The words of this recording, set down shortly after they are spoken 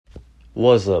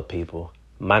What's up, people?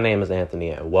 My name is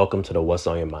Anthony, and welcome to the What's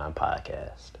on Your Mind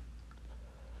podcast.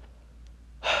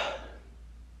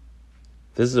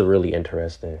 This is a really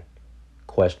interesting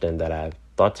question that I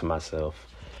thought to myself,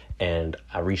 and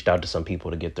I reached out to some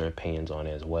people to get their opinions on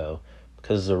it as well,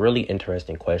 because it's a really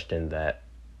interesting question that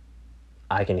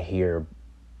I can hear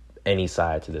any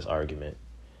side to this argument.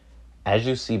 As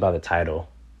you see by the title,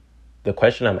 the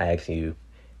question I'm asking you,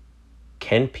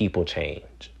 can people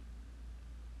change?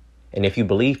 And if you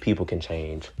believe people can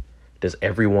change, does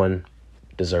everyone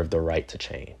deserve the right to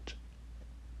change?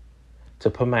 To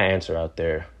put my answer out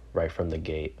there right from the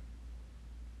gate,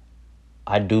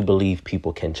 I do believe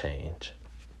people can change.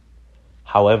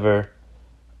 However,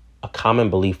 a common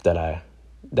belief that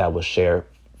was shared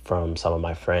from some of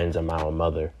my friends and my own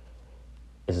mother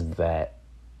is that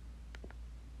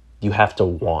you have to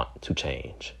want to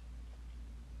change.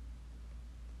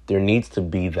 There needs to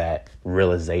be that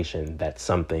realization that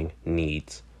something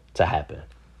needs to happen.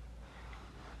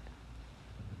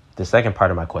 The second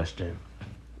part of my question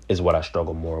is what I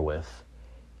struggle more with.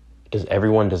 Does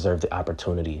everyone deserve the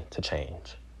opportunity to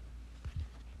change?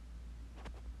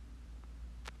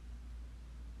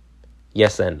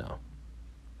 Yes and no.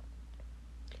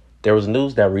 There was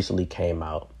news that recently came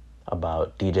out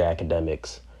about DJ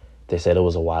Academics. They said it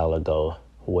was a while ago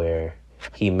where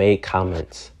he made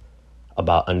comments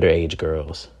about underage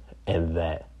girls, and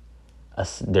that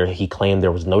he claimed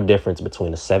there was no difference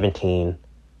between a 17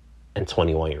 and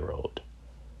 21-year-old.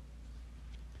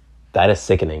 That is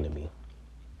sickening to me.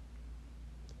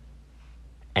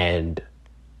 And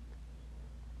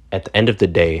at the end of the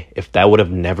day, if that would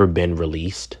have never been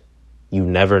released, you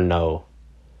never know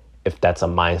if that's a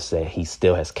mindset he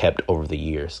still has kept over the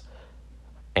years.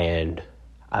 And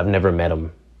I've never met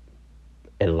him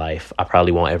in life. I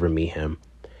probably won't ever meet him.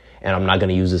 And I'm not going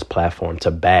to use this platform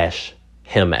to bash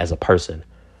him as a person.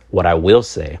 What I will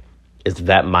say is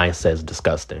that mindset is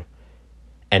disgusting.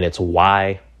 And it's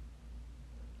why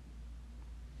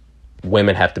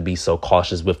women have to be so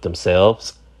cautious with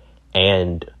themselves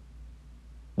and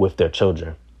with their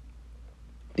children.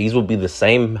 These will be the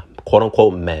same quote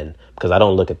unquote men, because I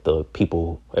don't look at the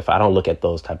people, if I don't look at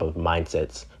those type of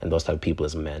mindsets and those type of people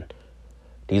as men,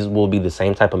 these will be the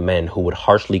same type of men who would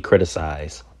harshly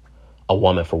criticize a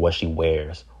woman for what she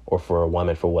wears, or for a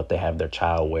woman for what they have their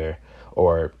child wear,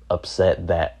 or upset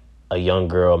that a young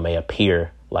girl may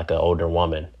appear like an older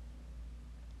woman,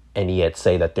 and yet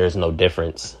say that there's no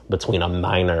difference between a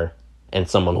minor and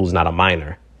someone who's not a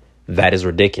minor. That is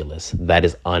ridiculous. That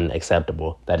is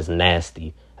unacceptable. That is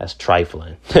nasty. That's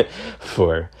trifling,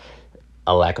 for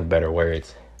a lack of better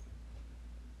words.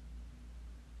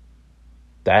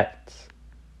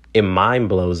 It mind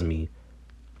blows me,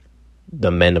 the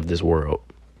men of this world.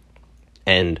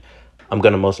 And I'm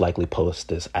going to most likely post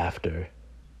this after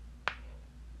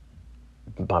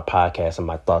my podcast and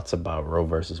my thoughts about Roe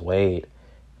versus Wade.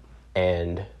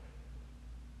 And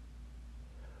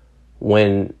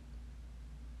when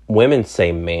women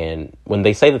say man, when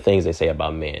they say the things they say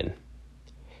about men,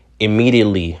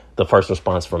 immediately the first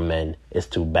response from men is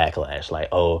to backlash. Like,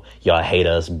 oh, y'all hate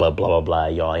us, but blah, blah, blah.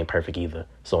 Y'all ain't perfect either.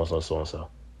 So and so, so and so.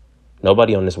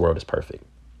 Nobody on this world is perfect.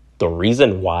 The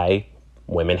reason why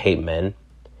women hate men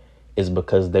is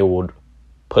because they would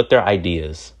put their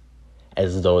ideas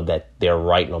as though that they're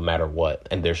right no matter what,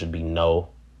 and there should be no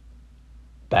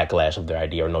backlash of their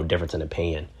idea or no difference in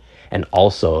opinion. And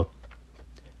also,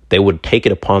 they would take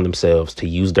it upon themselves to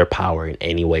use their power in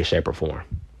any way, shape, or form.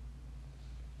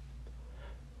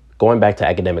 Going back to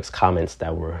Academics' comments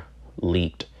that were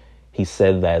leaked, he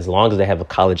said that as long as they have a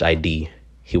college ID,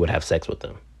 he would have sex with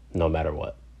them, no matter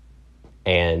what.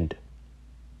 And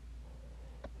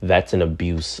that's an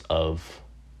abuse of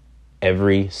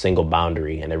every single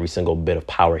boundary and every single bit of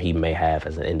power he may have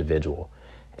as an individual.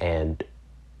 And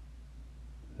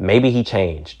maybe he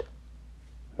changed.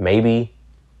 Maybe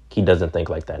he doesn't think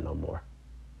like that no more.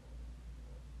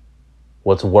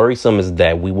 What's worrisome is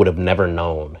that we would have never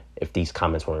known if these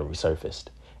comments weren't resurfaced.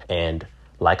 And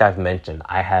like I've mentioned,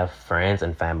 I have friends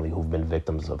and family who've been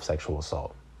victims of sexual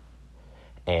assault.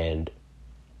 And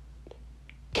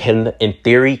in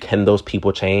theory, can those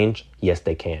people change? Yes,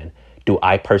 they can. Do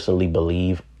I personally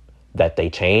believe that they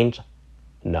change?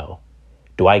 No.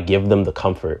 Do I give them the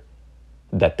comfort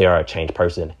that they're a changed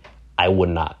person? I would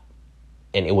not.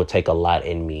 And it would take a lot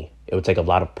in me. It would take a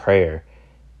lot of prayer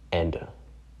and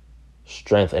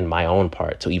strength in my own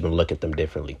part to even look at them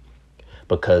differently.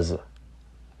 Because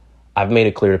I've made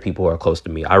it clear to people who are close to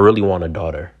me, I really want a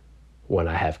daughter when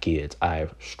I have kids. I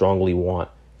strongly want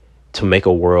to make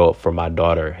a world for my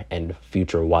daughter and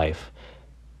future wife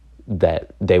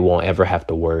that they won't ever have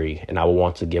to worry, and I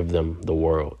want to give them the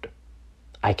world.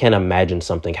 I can't imagine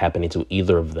something happening to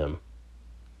either of them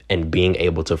and being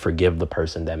able to forgive the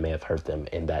person that may have hurt them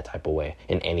in that type of way,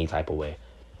 in any type of way.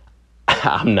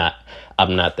 I'm not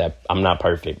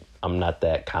perfect. I'm not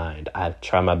that kind. I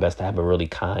try my best to have a really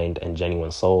kind and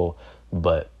genuine soul,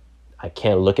 but I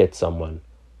can't look at someone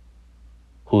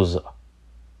who's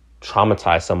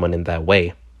traumatized someone in that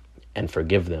way and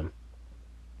forgive them.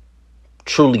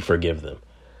 Truly forgive them.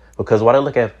 Because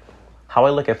how I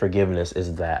look at forgiveness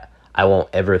is that I won't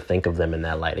ever think of them in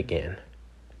that light again.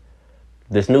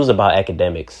 This news about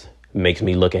academics makes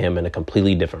me look at him in a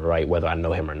completely different light, whether I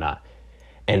know him or not.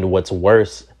 And what's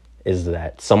worse is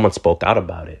that someone spoke out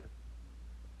about it.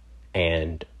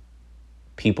 And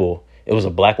it was a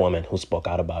black woman who spoke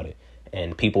out about it.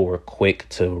 And people were quick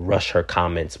to rush her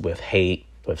comments with hate,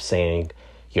 with saying,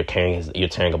 you're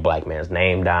tearing a black man's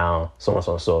name down, so and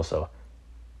so and so.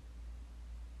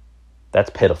 That's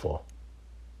pitiful.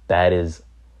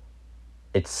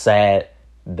 It's sad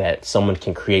that someone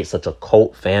can create such a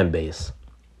cult fan base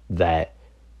that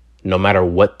no matter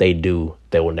what they do,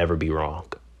 they will never be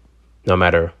wrong. No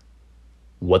matter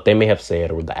what they may have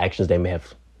said or the actions they may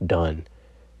have done,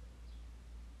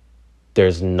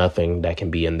 there's nothing that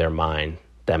can be in their mind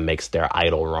that makes their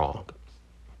idol wrong.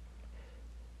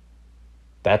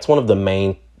 That's one of the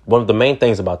main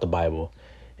things about the Bible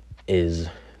is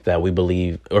that we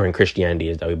believe, or in Christianity,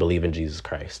 is that we believe in Jesus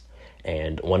Christ.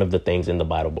 And one of the things in the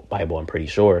Bible, I'm pretty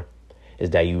sure, is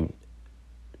that you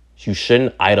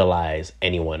shouldn't idolize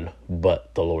anyone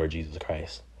but the Lord Jesus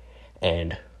Christ.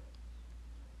 And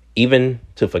even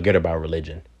to forget about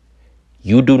religion,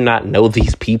 you do not know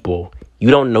these people. You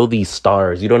don't know these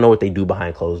stars. You don't know what they do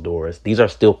behind closed doors. These are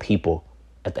still people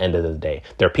at the end of the day.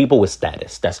 They're people with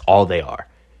status. That's all they are.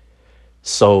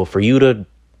 So for you to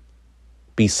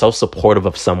be so supportive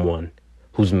of someone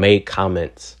who's made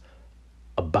comments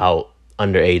about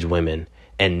underage women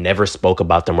and never spoke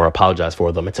about them or apologized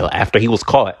for them until after he was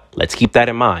caught. Let's keep that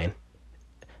in mind.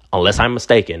 Unless I'm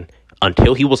mistaken,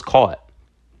 until he was caught,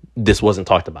 this wasn't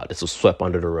talked about. This was swept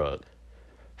under the rug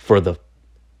for the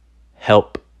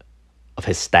help of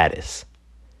his status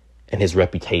and his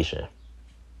reputation.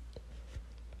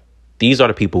 These are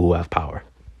the people who have power.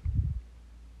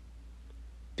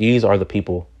 These are the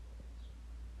people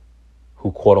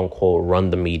who, quote unquote, run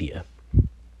the media.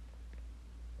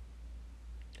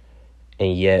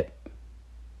 And yet,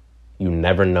 you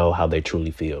never know how they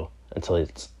truly feel until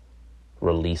it's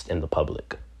released in the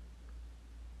public.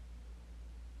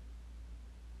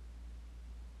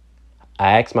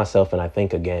 I ask myself, and I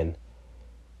think again,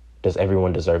 does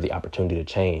everyone deserve the opportunity to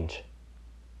change?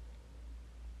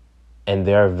 And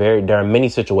there are many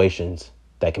situations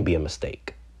that can be a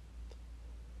mistake.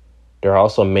 There are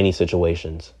also many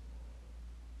situations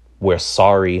where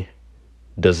sorry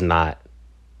does not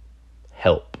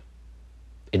help.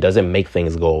 It doesn't make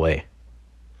things go away.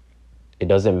 It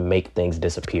doesn't make things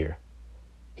disappear.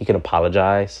 He can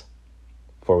apologize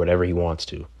for whatever he wants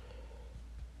to.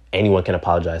 Anyone can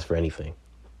apologize for anything.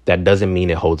 That doesn't mean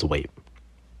it holds weight.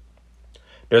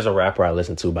 There's a rapper I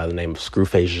listen to by the name of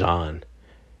Screwface Jean,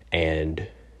 and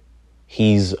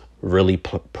he's really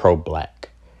pro-black.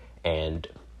 And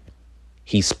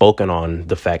he's spoken on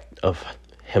the fact of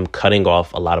him cutting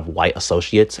off a lot of white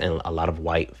associates and a lot of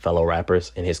white fellow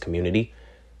rappers in his community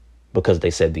because they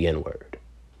said the N-word.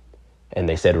 And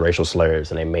they said racial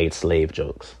slurs and they made slave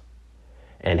jokes.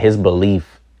 And his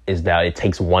belief is that it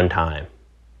takes one time.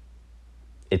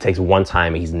 It takes one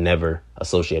time and he's never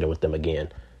associated with them again,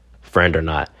 friend or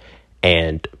not.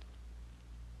 And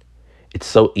it's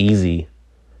so easy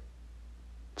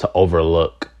to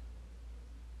overlook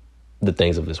the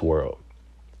things of this world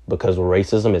because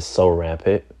racism is so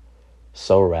rapid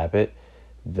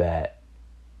that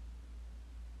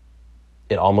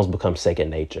it almost becomes second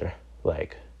nature.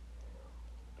 Like,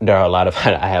 there are a lot of,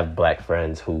 I have black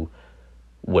friends who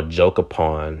would joke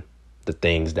upon the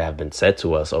things that have been said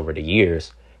to us over the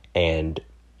years. And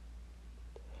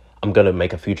I'm going to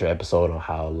make a future episode on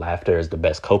how laughter is the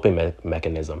best coping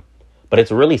mechanism. But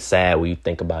it's really sad when you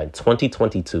think about it. In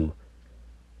 2022,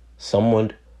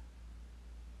 someone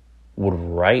would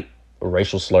write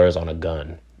racial slurs on a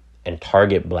gun and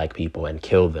target black people and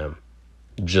kill them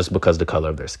just because of the color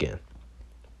of their skin.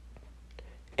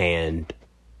 And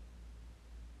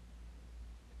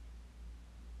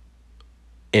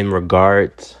in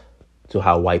regards to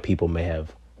how white people may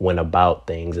have went about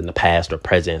things in the past or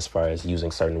present as far as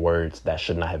using certain words that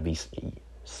should not have been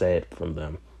said from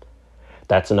them,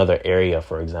 that's another area,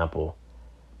 for example,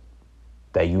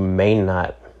 that you may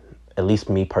not, at least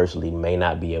me personally, may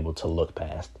not be able to look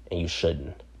past, and you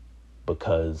shouldn't,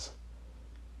 because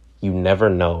you never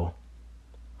know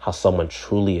how someone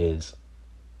truly is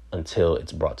until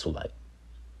it's brought to light.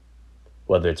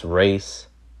 Whether it's race,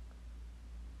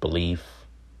 belief,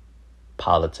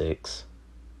 politics,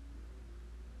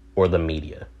 or the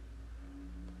media.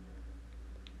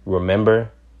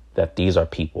 Remember that these are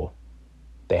people.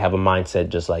 They have a mindset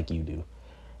just like you do.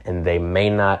 And they may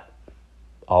not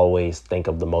always think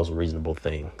of the most reasonable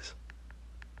things.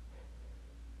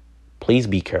 Please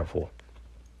be careful.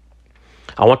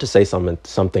 I want to say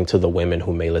something to the women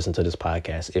who may listen to this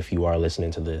podcast, if you are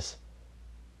listening to this.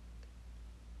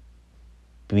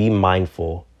 Be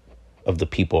mindful of the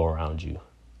people around you.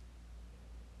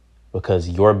 Because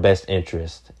your best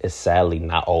interest is sadly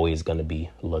not always going to be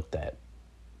looked at.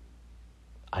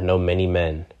 I know many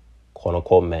men, quote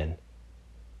unquote men,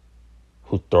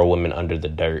 who throw women under the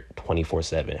dirt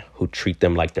 24/7, who treat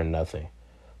them like they're nothing,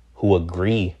 who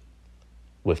agree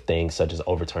with things such as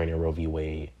overturning Roe v.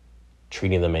 Wade,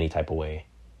 treating them any type of way,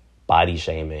 body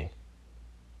shaming.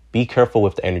 Be careful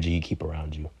with the energy you keep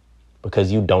around you,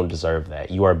 because you don't deserve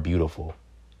that. You are beautiful.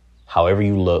 However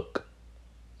you look,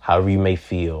 however you may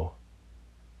feel,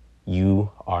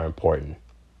 you are important.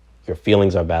 Your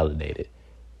feelings are validated.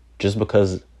 Just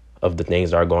because of the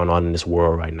things that are going on in this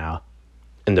world right now,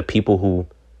 and the people who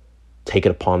take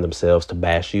it upon themselves to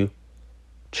bash you,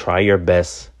 try your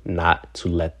best not to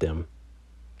let them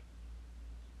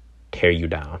tear you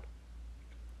down,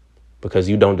 because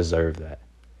you don't deserve that.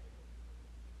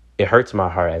 It hurts my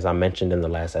heart, as I mentioned in the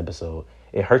last episode,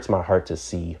 it hurts my heart to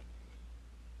see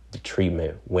the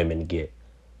treatment women get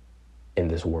in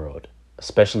this world,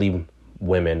 especially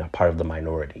women, a part of the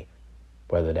minority,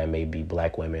 whether that may be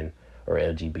Black women or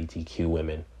LGBTQ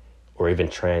women, or even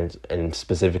trans, and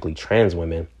specifically trans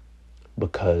women,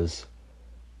 because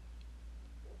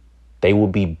they will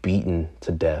be beaten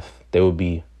to death. They will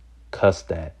be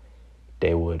cussed at.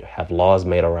 They would have laws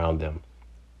made around them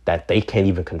that they can't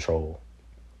even control.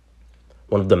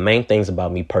 One of the main things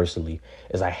about me personally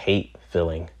is I hate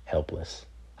feeling helpless.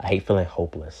 I hate feeling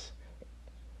hopeless.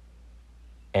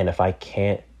 And if I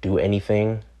can't do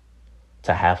anything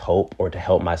to have hope or to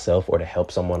help myself or to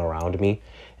help someone around me,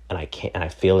 and I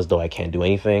feel as though I can't do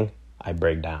anything, I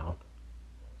break down.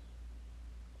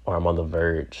 Or I'm on the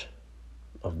verge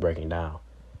of breaking down.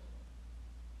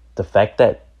 The fact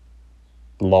that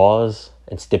laws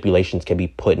and stipulations can be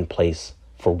put in place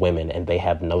for women and they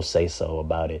have no say-so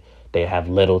about it. They have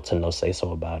little to no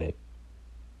say-so about it.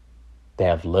 They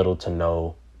have little to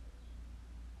no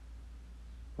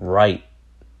right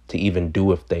to even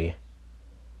do if they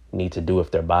need to do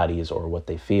with their bodies or what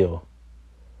they feel.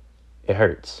 It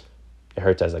hurts. It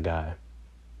hurts as a guy.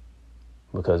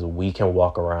 Because we can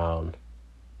walk around,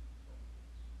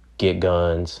 get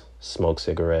guns, smoke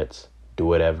cigarettes, do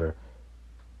whatever,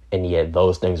 and yet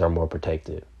those things are more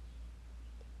protected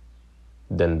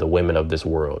than the women of this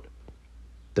world.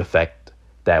 The fact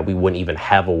that we wouldn't even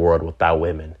have a world without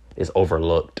women is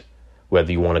overlooked,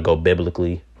 whether you want to go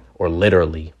biblically or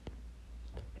literally.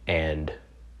 And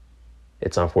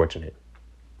it's unfortunate.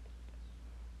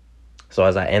 So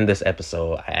as I end this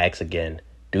episode, I ask again,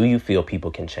 do you feel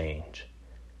people can change?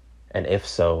 And if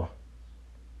so,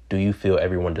 do you feel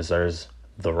everyone deserves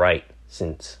the right,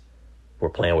 since we're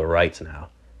playing with rights now,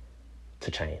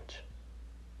 to change?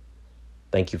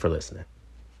 Thank you for listening.